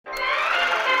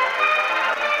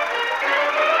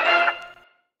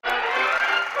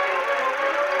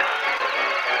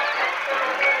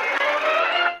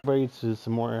everybody to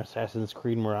some more Assassin's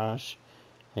Creed Mirage.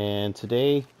 And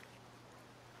today,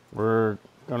 we're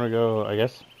gonna go, I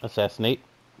guess, assassinate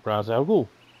Ra's al Ghul.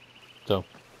 So,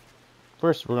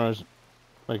 first we're gonna,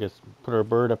 I guess, put our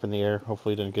bird up in the air.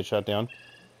 Hopefully it doesn't get shot down.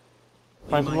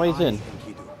 Find some ways in.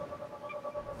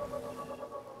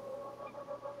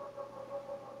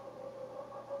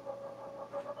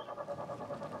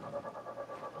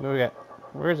 What do we got?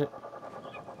 Where is it?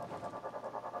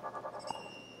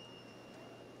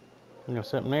 We got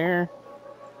something there.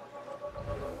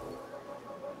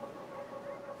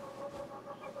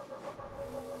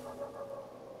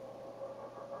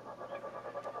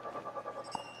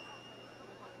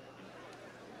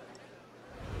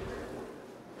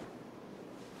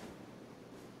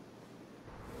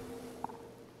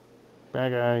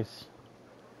 Bad guys.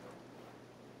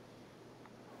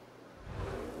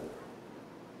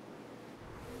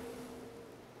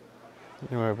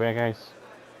 More bad guys.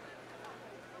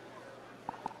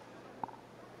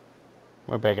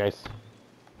 More bad guys.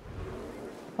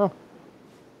 Oh.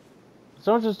 Did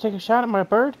someone just take a shot at my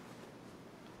bird?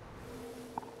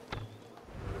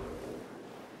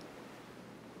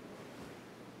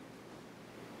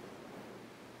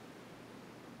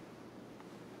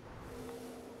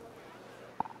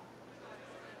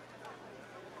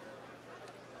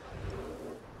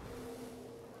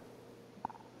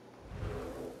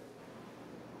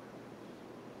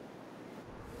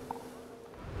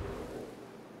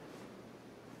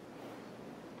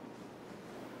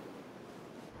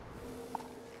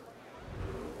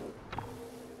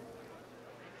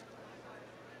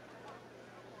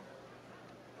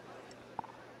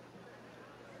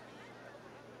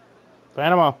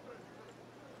 Find them all.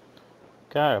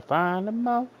 Gotta find them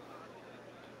all.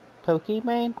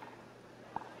 Pokemon.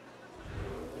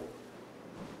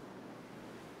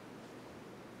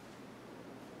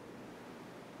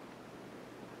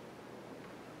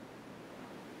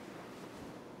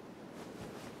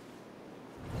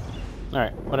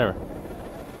 Alright, whatever.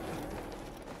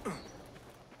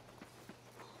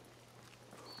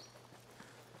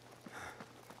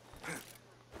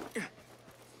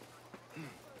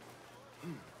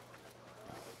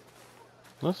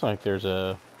 Looks like there's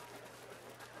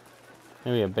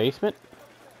maybe a basement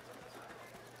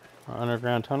or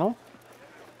underground tunnel.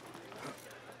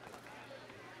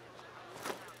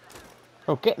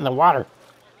 Oh, get in the water.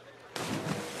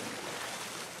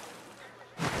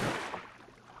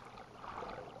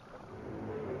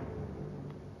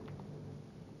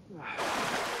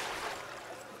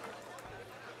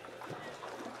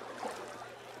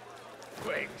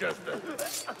 Wait, just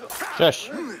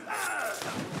Shush.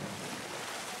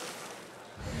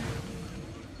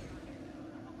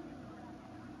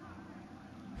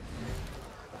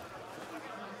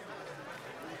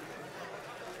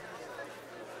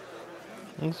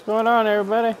 What's going on,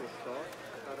 everybody?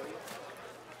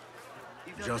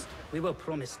 We were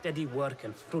promised steady work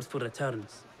and fruitful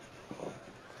returns.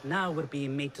 Now we're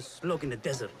being made to slog in the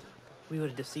desert. We were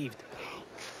deceived.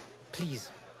 Please,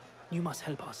 you must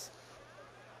help us.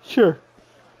 Sure.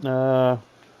 Tell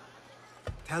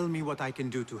me what I can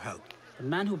do to help. The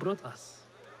man who brought us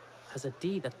has a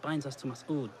deed that binds us to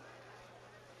Mas'ud.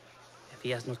 If he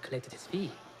has not collected his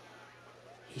fee,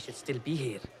 he should still be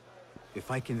here. If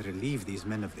I can relieve these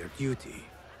men of their duty,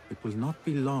 it will not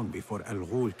be long before Al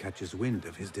Ghul catches wind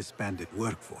of his disbanded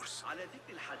workforce.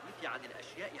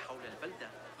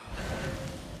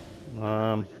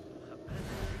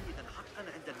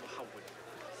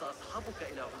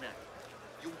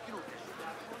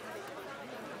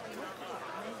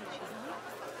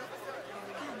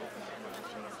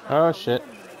 Oh shit.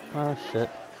 Oh shit.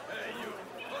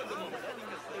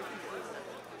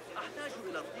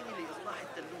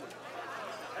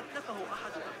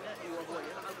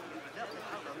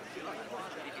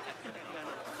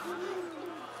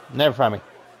 Never find me.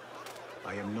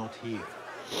 I am not here.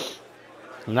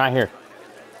 I'm not here.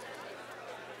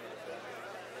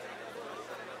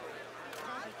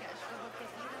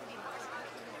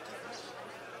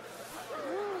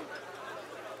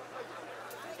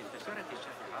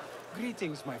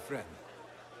 Greetings, my friend.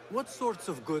 What sorts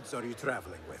of goods are you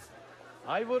traveling with?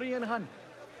 ivory and honey.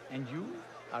 And you?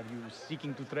 Are you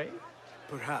seeking to trade?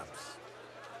 Perhaps.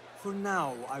 For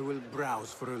now, I will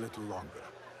browse for a little longer.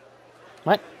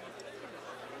 What?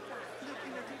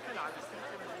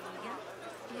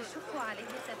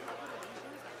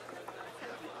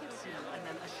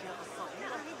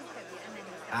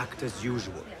 Act as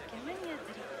usual.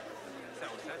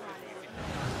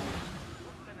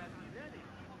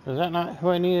 Is that not who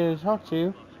I needed to talk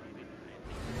to?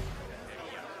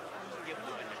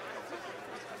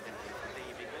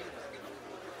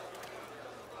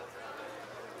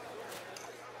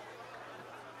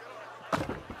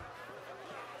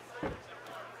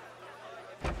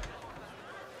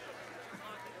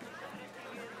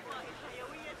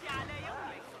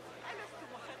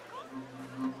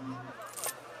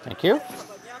 Thank you.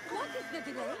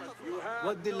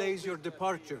 What delays your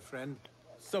departure, friend?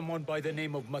 Someone by the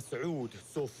name of Mas'ud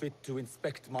saw fit to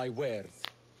inspect my wares.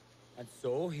 And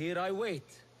so here I wait.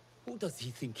 Who does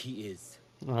he think he is?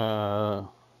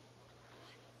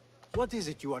 What is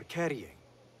it you are carrying?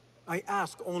 I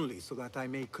ask only so that I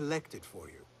may collect it for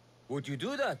you. Would you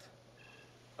do that?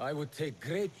 I would take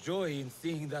great joy in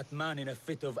seeing that man in a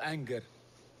fit of anger.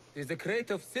 There's a crate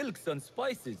of silks and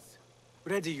spices.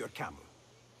 Ready your camel.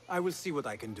 I will see what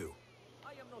I can do.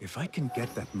 If I can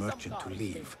get that merchant to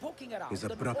leave, his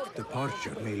abrupt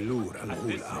departure may lure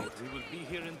Al-Ghul out. We will be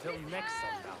here until next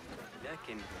sundown.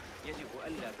 لكن يجب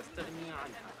ألا تستغني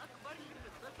عنها.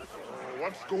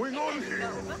 What's going on here?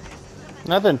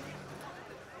 Nothing.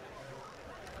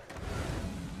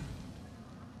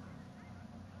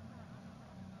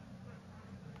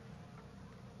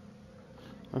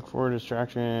 Look for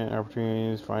distraction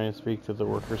opportunities. Find and speak to the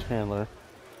worker's handler.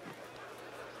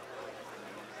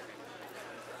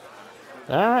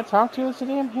 Did I not talk to the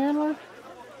damn handler?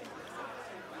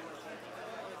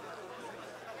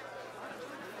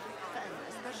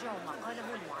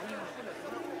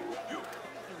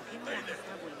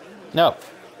 No.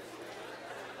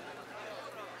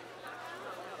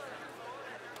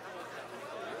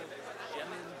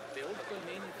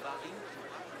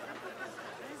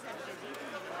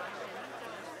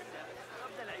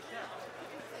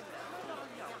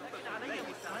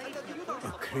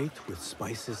 A crate with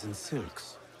spices and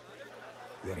silks.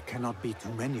 There cannot be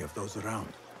too many of those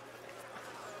around.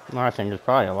 I think there's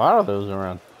probably a lot of those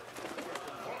around.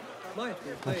 Oh,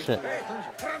 shit.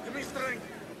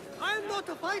 I am not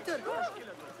a fighter.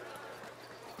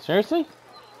 Seriously?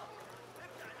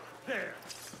 There.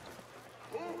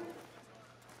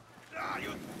 Ah,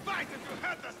 you'd fight if you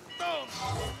had the stones.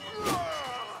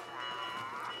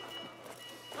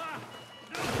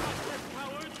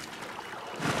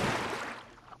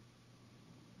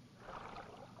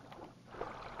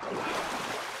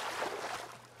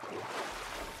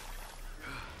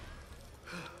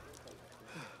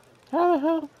 How the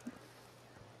hell?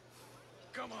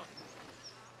 Come on.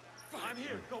 I'm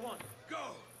here. Go on.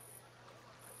 Go.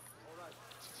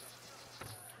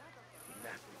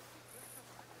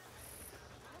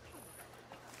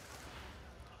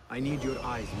 I need your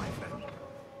eyes, my friend.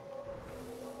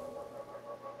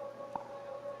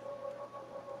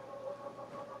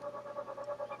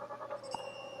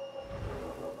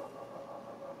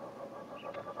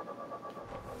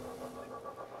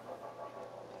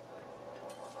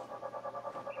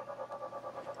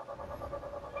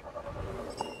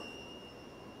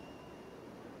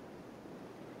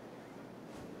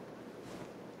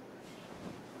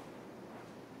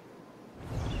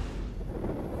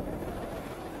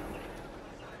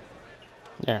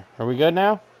 There. Are we good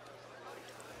now?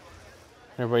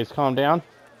 Everybody's calmed down?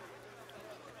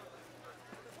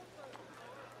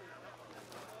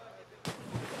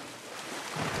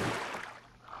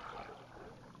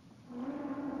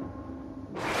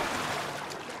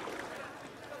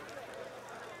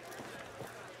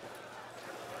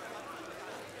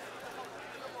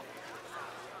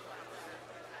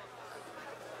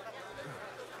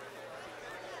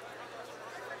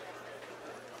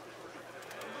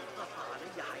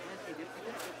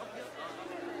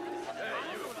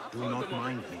 Do not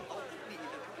mind me.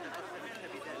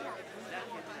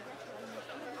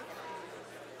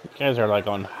 You guys are like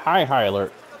on high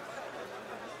alert.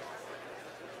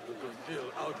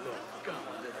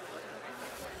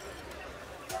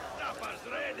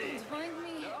 Find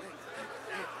me.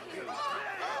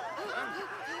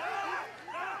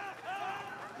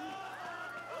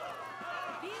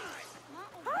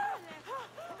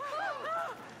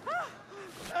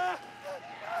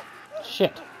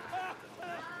 Shit.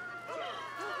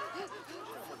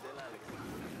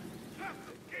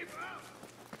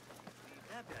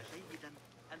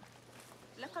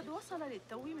 لقد وصل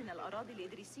للتو من الأراضي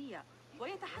الإدريسية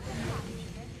ويتحدث عن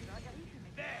انشغال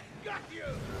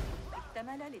رائعين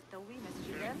اكتمل للتو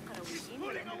مسجدا قرويين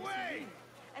الإدريسيين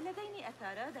اللذين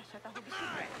أثارا دهشته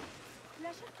بشدة.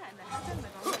 لا شك أن هذا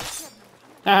المدعو يحيى بن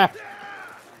محمد.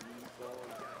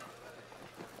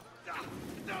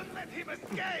 Don't let him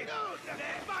escape!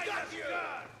 Got you!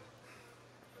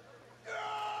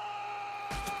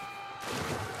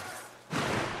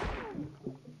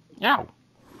 Ow.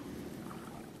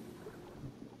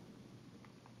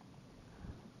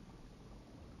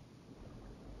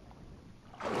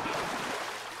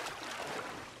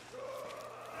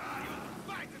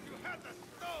 Fight if you had the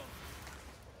stones!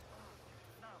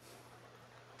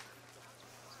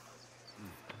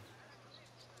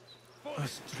 A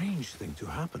strange thing to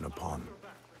happen upon.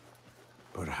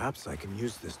 Perhaps I can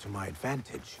use this to my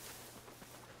advantage.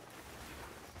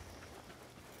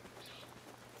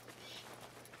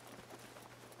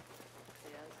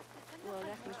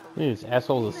 These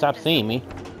assholes will stop seeing me.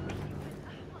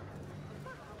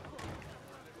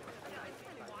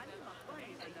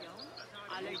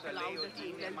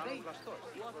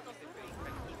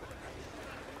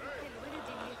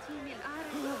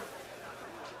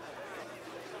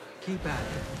 Keep at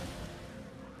it.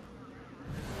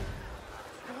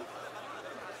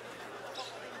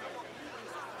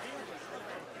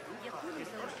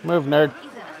 Move, nerd.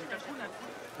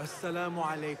 Assalamu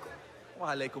alaikum.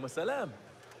 Wa alaikum assalam.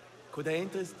 Could I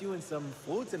interest you in some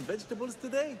fruits and vegetables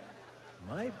today?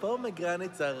 My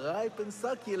pomegranates are ripe and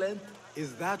succulent.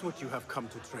 Is that what you have come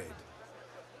to trade?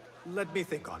 Let me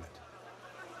think on it.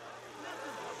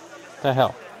 The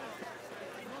hell?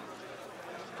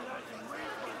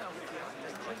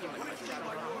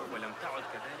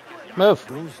 Move.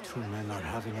 Those two men are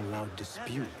having a loud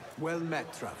dispute. Well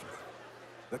met, traveler.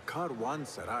 The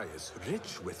Karwansarai is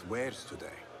rich with wares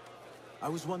today. I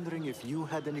was wondering if you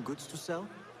had any goods to sell?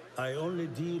 I only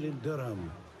deal in dirham.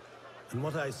 And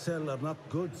what I sell are not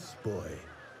goods, boy.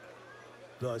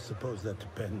 Though I suppose that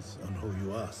depends on who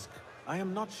you ask. I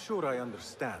am not sure I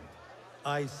understand.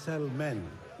 I sell men,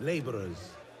 laborers.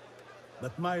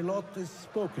 But my lot is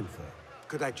spoken for.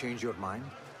 Could I change your mind?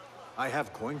 I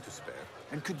have coin to spare,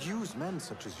 and could use men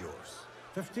such as yours.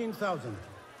 15,000.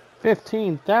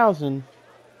 15,000?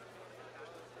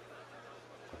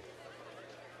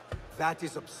 That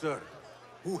is absurd.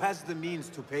 Who has the means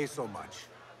to pay so much?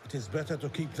 It is better to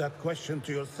keep that question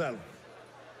to yourself.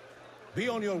 Be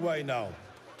on your way now.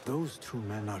 Those two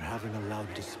men are having a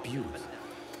loud dispute,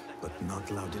 but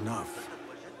not loud enough.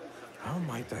 How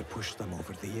might I push them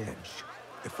over the edge?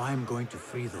 If I am going to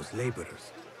free those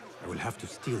laborers, I will have to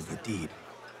steal the deed.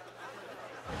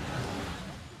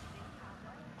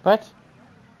 What?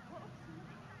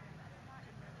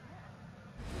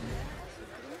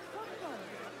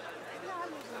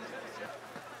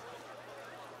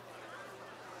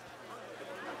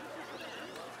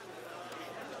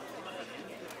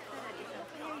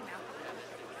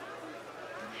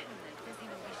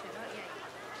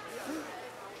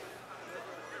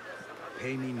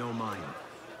 Pay me no mind.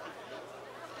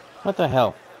 What the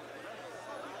hell?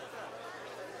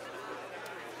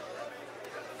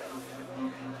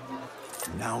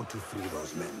 Now to free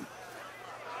those men.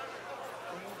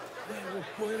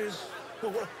 Where is...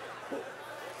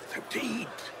 the deed?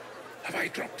 Have I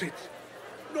dropped it?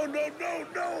 No, no, no,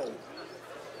 no!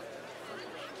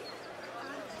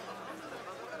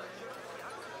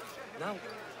 Now,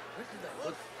 where did I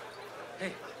put?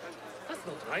 Hey, that's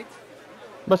not right.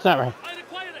 What's not right? I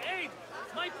require aid.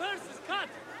 My purse is cut.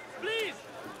 Please,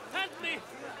 help me.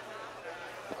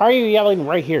 Why are you yelling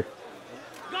right here?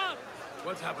 God,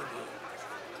 What's happened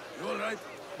here? You all right?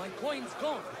 my coin's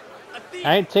gone. A thief.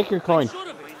 I didn't take your coin. I'm sure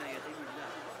of it.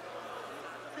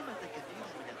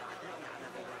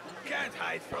 Can't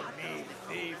hide from me,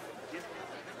 thief.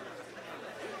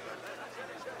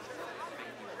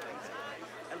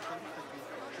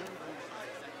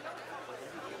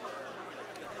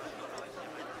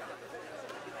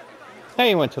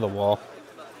 Hey, you went to the wall.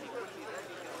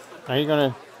 Are you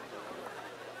gonna...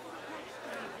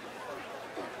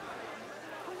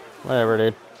 Whatever,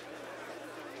 dude.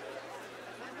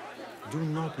 Do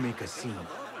not make a scene.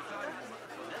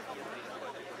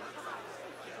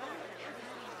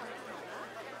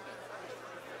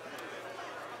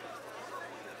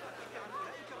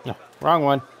 No, wrong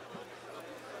one.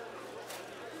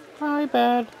 My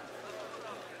bad.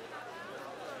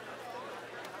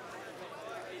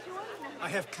 I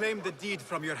have claimed the deed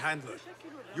from your handler.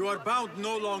 You are bound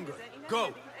no longer.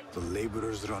 Go! The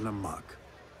laborers run amok.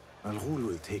 Al-Ghul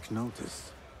will take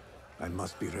notice. I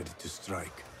must be ready to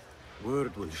strike.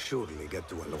 Word will surely get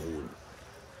to Al-Ghul.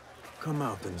 Come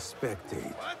out and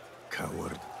spectate,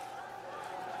 coward.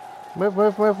 Move,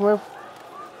 move, move, move.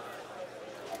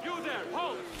 You there,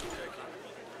 halt!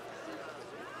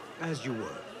 As you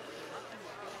were.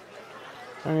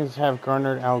 Things have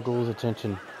garnered Al Ghul's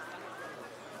attention.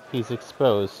 He's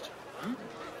exposed.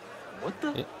 What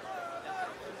the?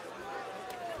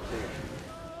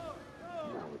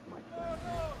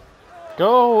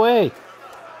 Go away!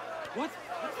 What?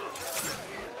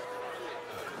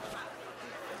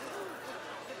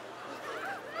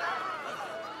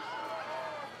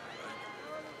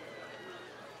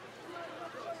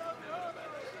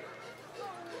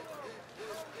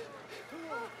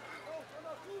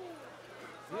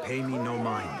 Pay me no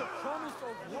mind.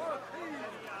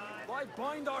 Why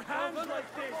bind our hands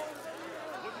like this?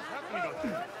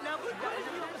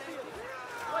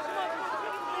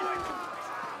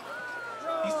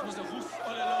 This was a ruse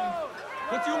all along.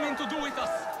 What do you mean to do with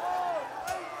us?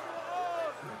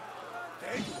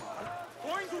 There you are.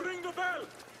 Going to ring the bell.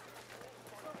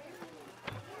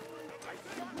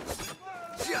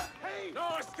 Hey,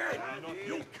 no escape!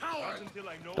 You coward!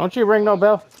 Don't you ring no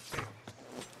bell.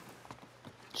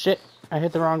 Shit, I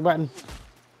hit the wrong button.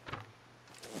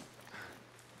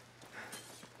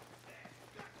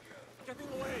 Getting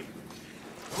away!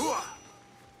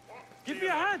 Give me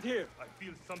a hand here! I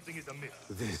feel something is amiss.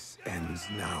 This ends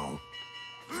now.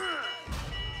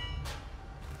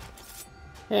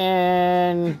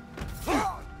 And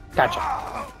gotcha.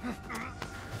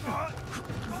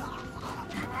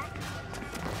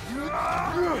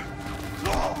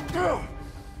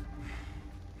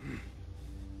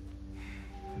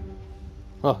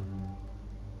 Oh.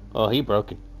 Oh, he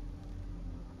broken.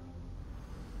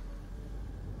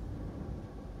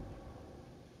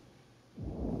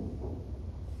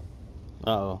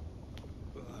 Uh-oh.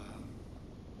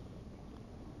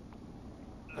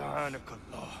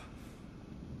 La'anakallah.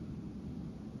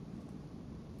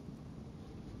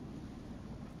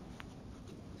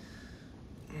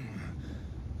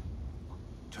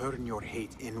 Turn your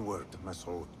hate inward,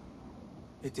 Masood.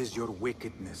 It is your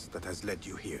wickedness that has led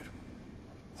you here.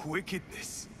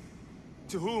 Wickedness?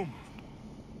 To whom?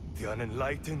 The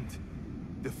unenlightened?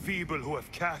 The feeble who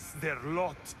have cast their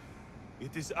lot?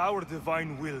 It is our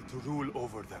divine will to rule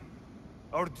over them.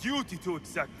 Our duty to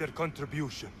exact their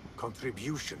contribution.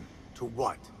 Contribution? To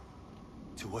what?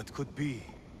 To what could be.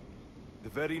 The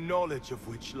very knowledge of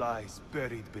which lies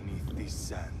buried beneath these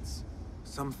sands.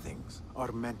 Some things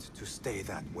are meant to stay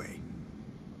that way.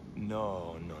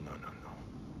 No.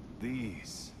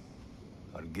 These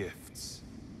are gifts,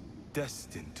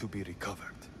 destined to be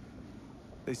recovered.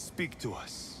 They speak to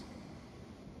us,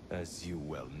 as you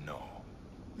well know.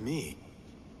 Me?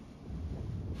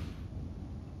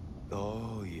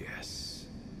 Oh, yes.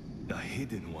 The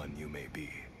hidden one you may be,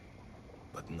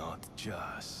 but not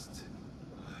just.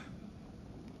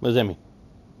 What does that mean?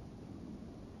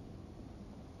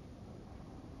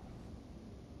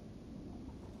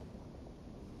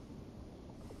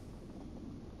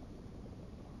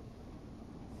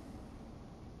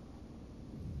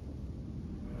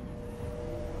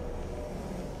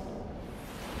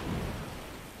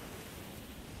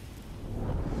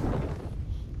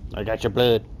 I got your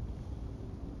blood.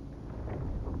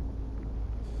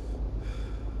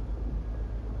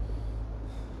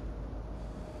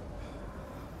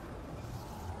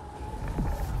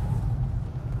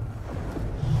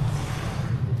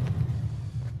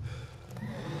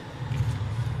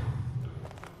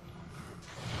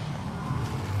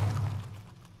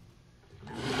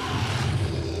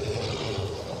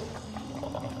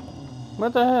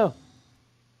 What the hell?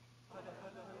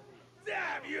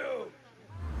 Damn you!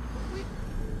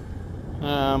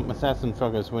 Assassin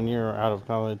focus. When you're out of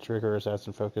college, trigger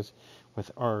assassin focus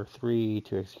with R3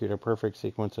 to execute a perfect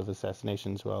sequence of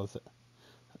assassinations. While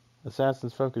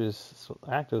assassin's focus is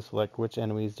active, select which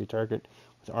enemies to target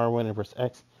with R1 and press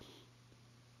X.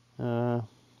 R1.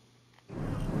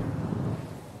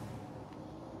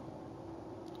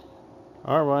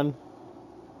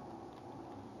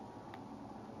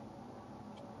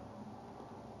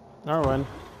 R1.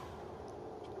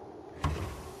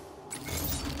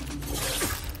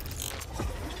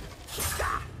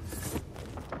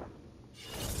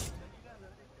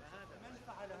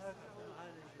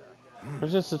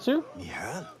 Was this the two?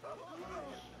 Yeah.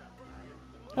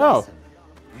 Oh.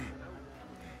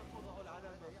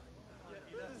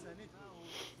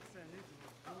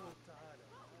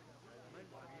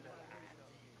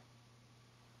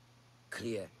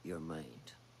 Clear your mind.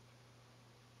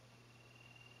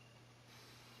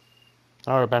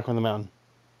 All right, back on the mountain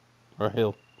or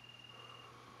hill.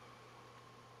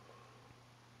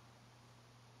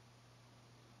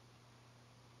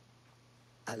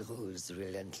 Al Ghul's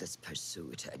relentless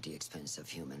pursuit at the expense of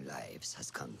human lives has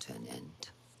come to an end.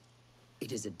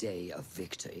 It is a day of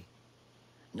victory,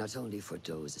 not only for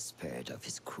those spared of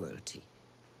his cruelty,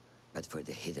 but for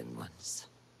the hidden ones.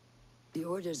 The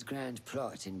Order's grand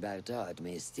plot in Baghdad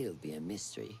may still be a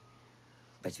mystery,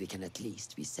 but we can at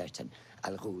least be certain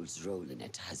Al Ghul's role in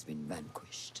it has been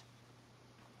vanquished.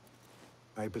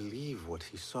 I believe what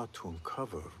he sought to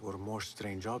uncover were more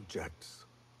strange objects,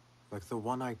 like the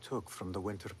one I took from the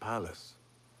Winter Palace.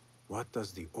 What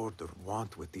does the Order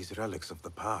want with these relics of the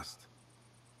past?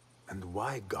 And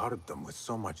why guard them with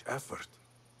so much effort?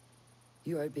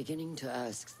 You are beginning to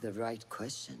ask the right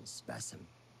questions, Basim.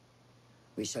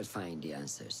 We shall find the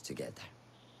answers together.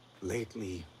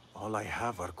 Lately, all I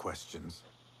have are questions.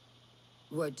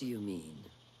 What do you mean?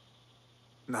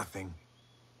 Nothing.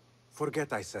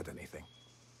 Forget I said anything.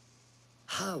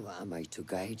 How am I to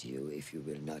guide you if you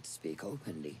will not speak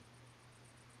openly?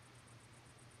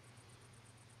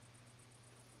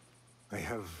 I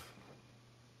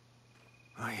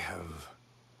have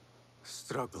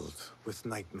struggled with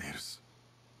nightmares.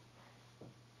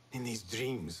 In these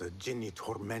dreams, a jinni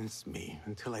torments me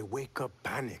until I wake up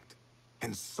panicked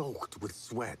and soaked with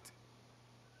sweat.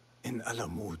 In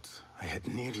Alamut, I had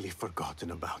nearly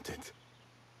forgotten about it.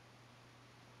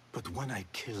 But when I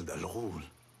killed Al-Ghul,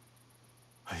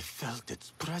 I felt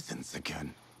its presence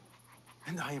again.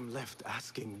 And I am left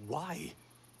asking why?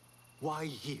 Why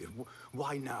here?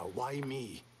 Why now? Why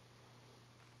me?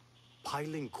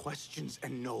 Piling questions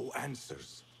and no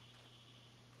answers.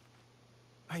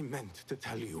 I meant to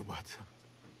tell you, but...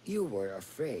 You were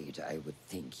afraid I would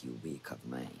think you weak of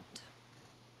mind.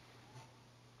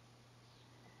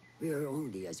 We are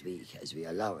only as weak as we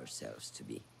allow ourselves to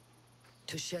be.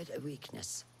 To shed a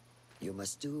weakness, you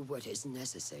must do what is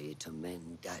necessary to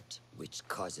mend that which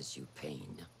causes you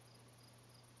pain.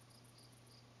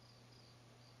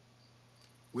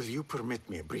 Will you permit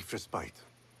me a brief respite?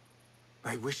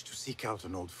 I wish to seek out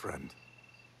an old friend.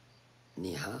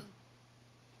 Niha?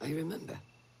 I remember.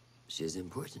 She is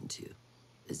important to you,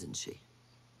 isn't she?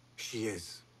 She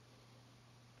is.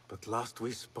 But last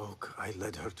we spoke, I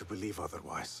led her to believe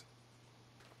otherwise.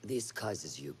 This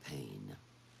causes you pain.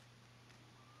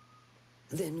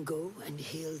 Then go and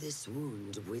heal this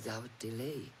wound without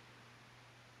delay.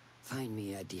 Find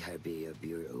me at the Harbiya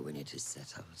Bureau when it is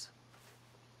set out.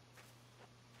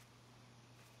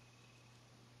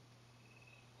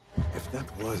 If that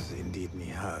was indeed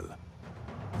Nihal,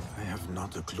 I have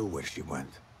not a clue where she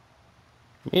went.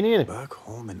 Me neither. Back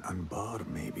home in Anbar,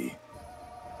 maybe.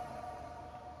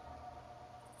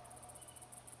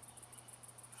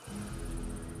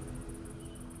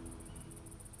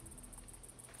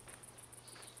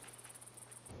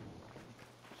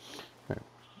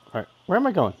 Alright, where am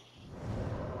I going?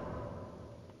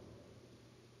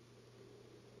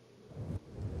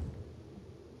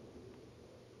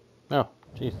 Oh,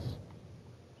 jeez.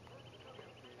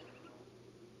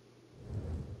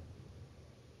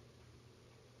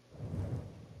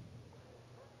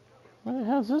 Where the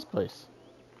hell's this place?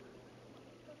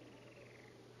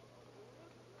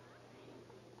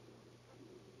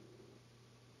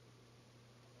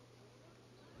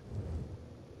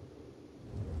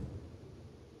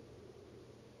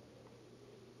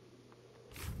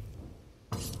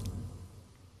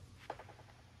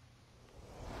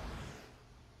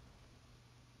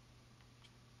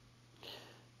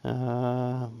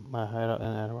 My hideout in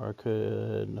Adwar.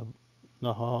 Could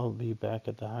Nahal be back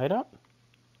at the hideout?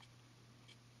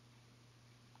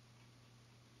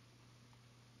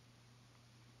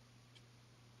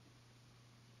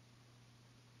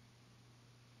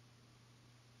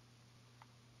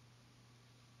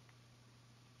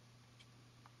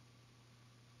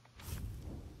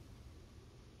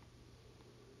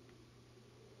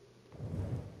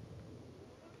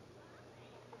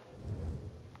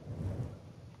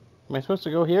 Am I supposed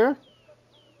to go here?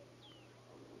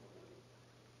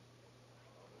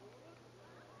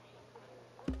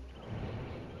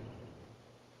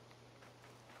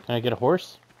 Can I get a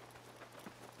horse?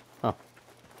 Oh.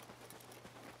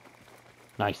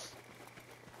 Nice.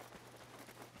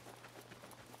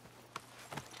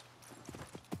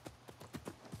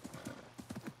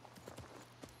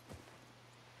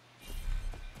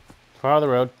 Follow the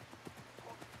road.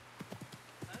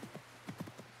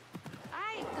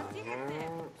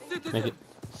 Make it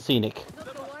scenic.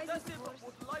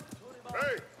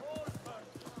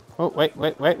 Oh, wait.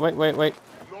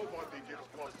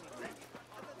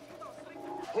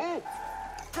 Who?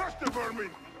 Crush the vermin!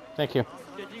 Thank you.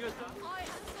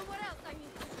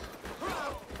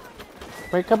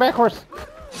 Wait, come back, horse!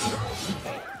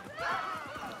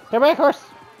 Come back, horse!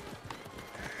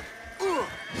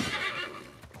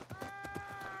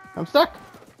 I'm stuck!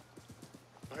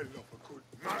 I love a good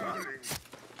mangling.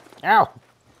 Ow!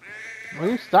 Will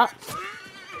you stop?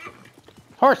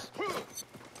 Horse!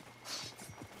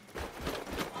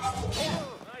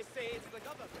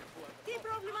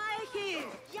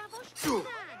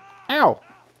 Ow!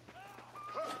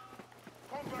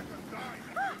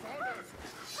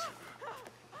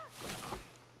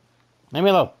 Leave me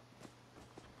alone.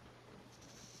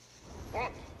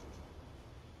 What?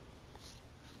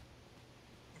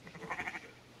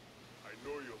 I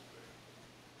know you're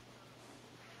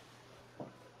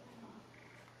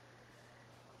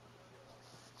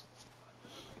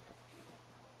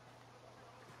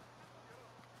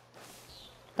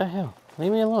The hell?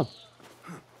 Leave me alone.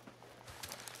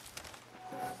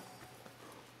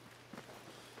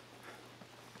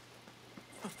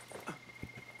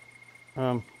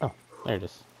 Oh, there it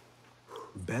is.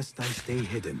 Best I stay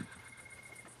hidden.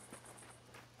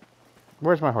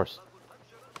 Where's my horse?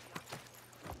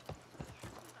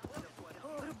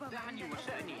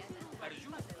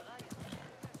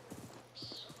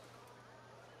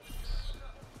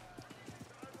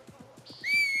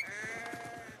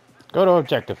 Go to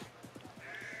objective.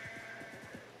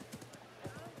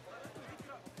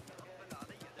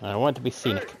 I want it to be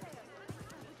scenic.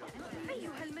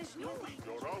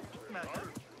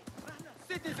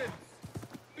 Citizens,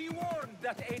 be warned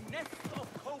that a nest of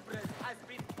cobras has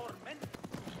been tormented.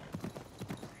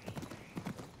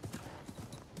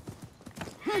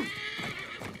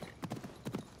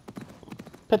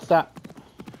 Pit stop.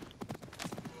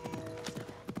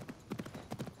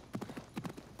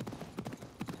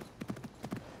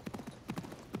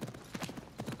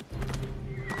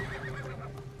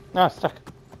 Ah, stuck.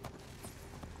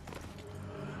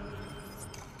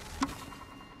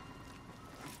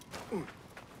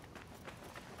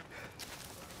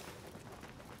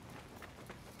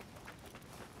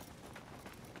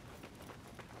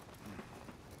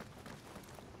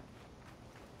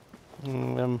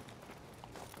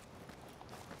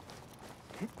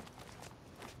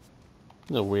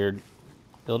 This is a weird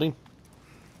building.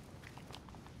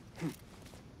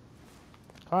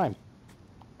 Climb.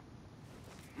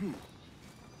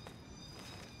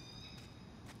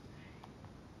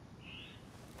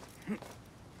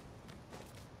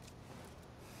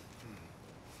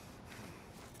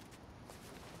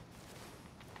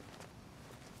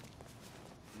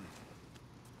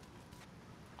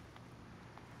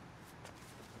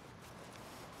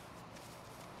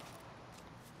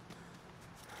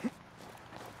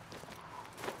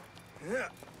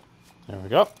 There we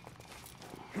go.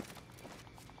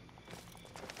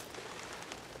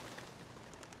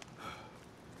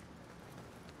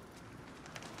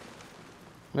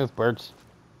 Move, birds.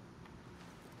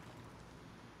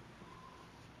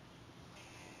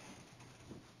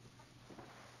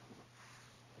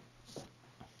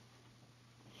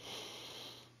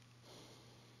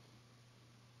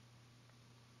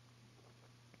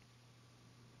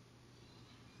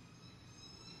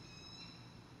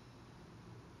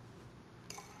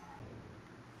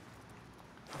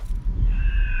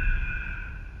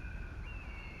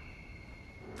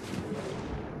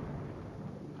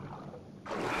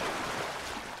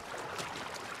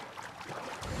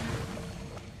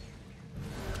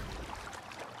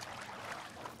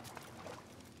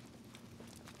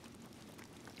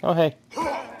 Oh, hey.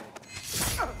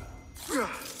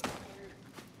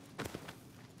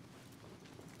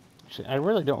 Actually, I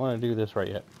really don't want to do this right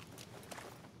yet.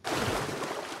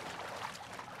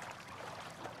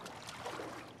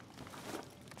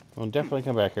 We'll definitely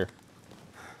come back here.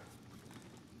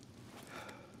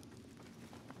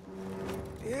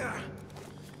 Yeah.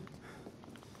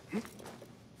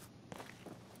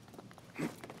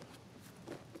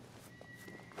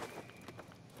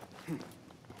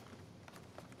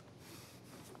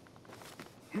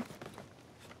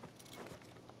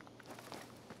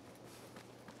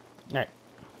 Alright.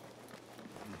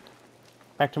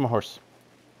 Back to my horse.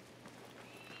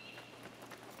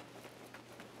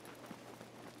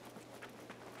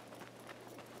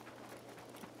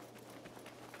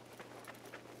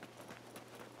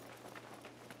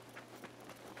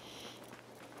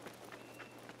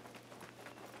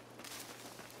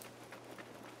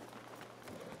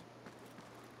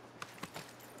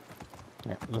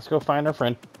 Yeah, let's go find our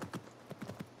friend.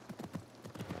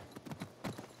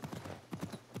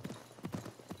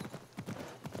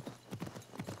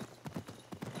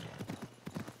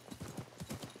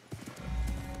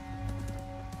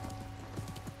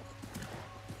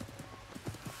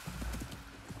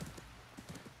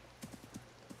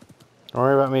 Don't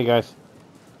worry about me, guys.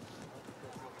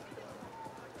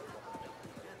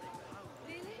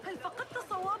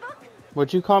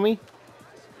 What'd you call me?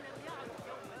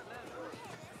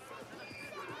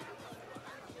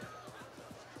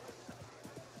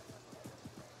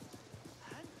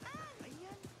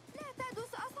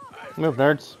 Move,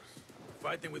 nerds.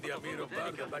 Fighting with the Amir of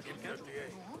Baghdad back in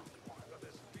 38.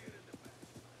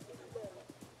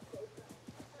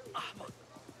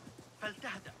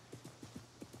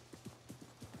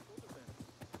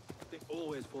 They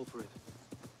always fall for it.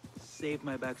 Saved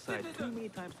my backside too many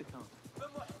times to count.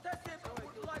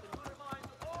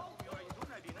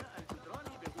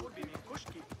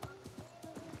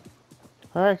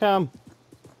 Here I come.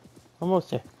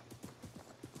 Almost there.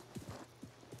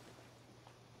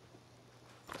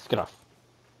 Let's get off.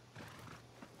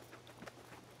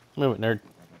 Move it, nerd.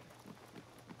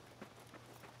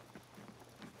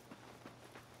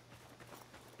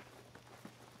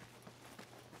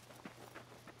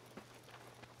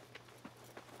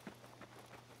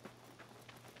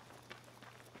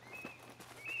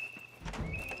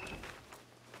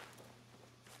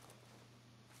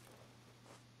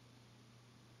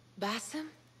 Basim?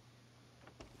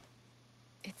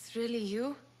 It's really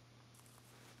you?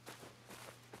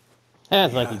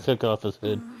 It's like he took off his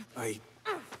hood.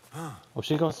 Huh. Oh,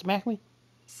 she gonna smack me?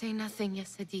 Say nothing, ya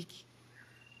Sadiq.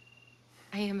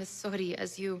 I am as sorry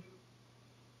as you.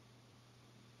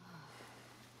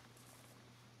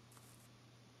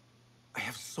 I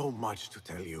have so much to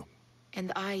tell you.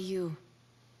 And I you.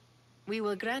 We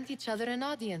will grant each other an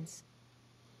audience.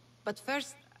 But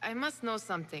first, I must know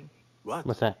something. What?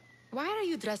 What's that? Why are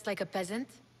you dressed like a peasant?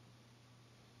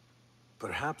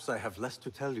 Perhaps I have less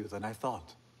to tell you than I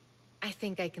thought. I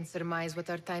think I can surmise what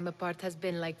our time apart has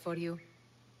been like for you.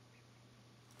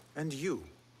 And you?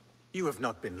 You have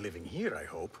not been living here, I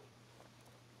hope.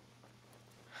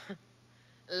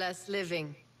 Less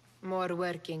living, more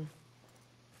working.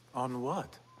 On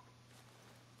what?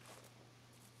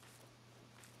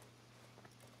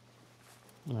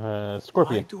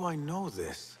 Scorpion. Why do I know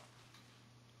this?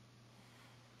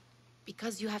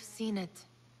 Because you have seen it.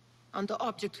 On the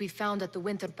object we found at the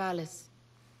Winter Palace.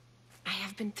 I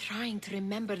have been trying to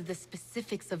remember the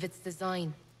specifics of its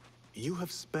design. You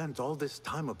have spent all this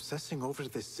time obsessing over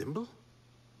this symbol?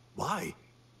 Why?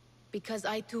 Because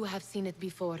I too have seen it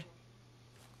before.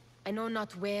 I know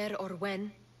not where or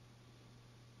when.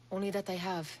 Only that I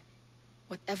have.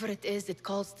 Whatever it is, it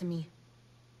calls to me.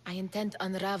 I intend to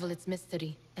unravel its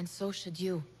mystery, and so should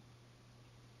you.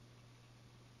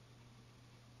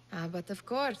 But of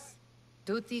course,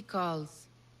 duty calls.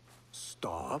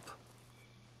 Stop.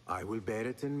 I will bear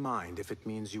it in mind if it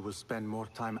means you will spend more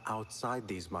time outside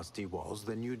these musty walls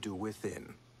than you do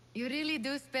within. You really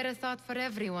do spare a thought for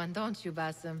everyone, don't you,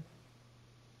 Basim?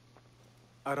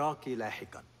 Araki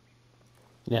lahikan.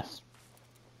 Yes.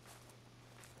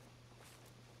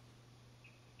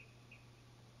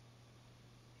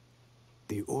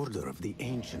 The Order of the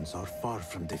Ancients are far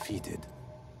from defeated.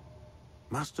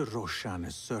 Master Roshan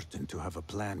is certain to have a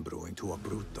plan brewing to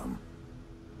uproot them.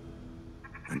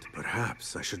 And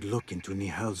perhaps I should look into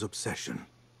Nihal's obsession.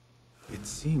 It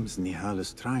seems Nihal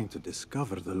is trying to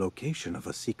discover the location of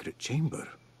a secret chamber.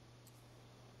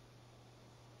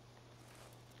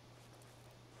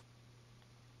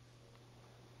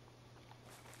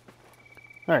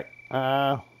 Alright,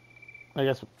 I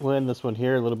guess we'll end this one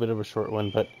here. A little bit of a short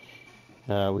one, but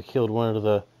we killed one of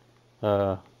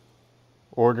the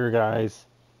Order guys,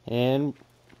 and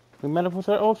we met up with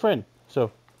our old friend.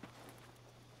 So,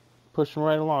 pushing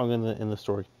right along in the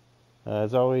story.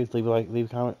 As always, leave a like, leave a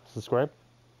comment, subscribe,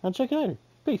 and check you later.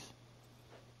 Peace.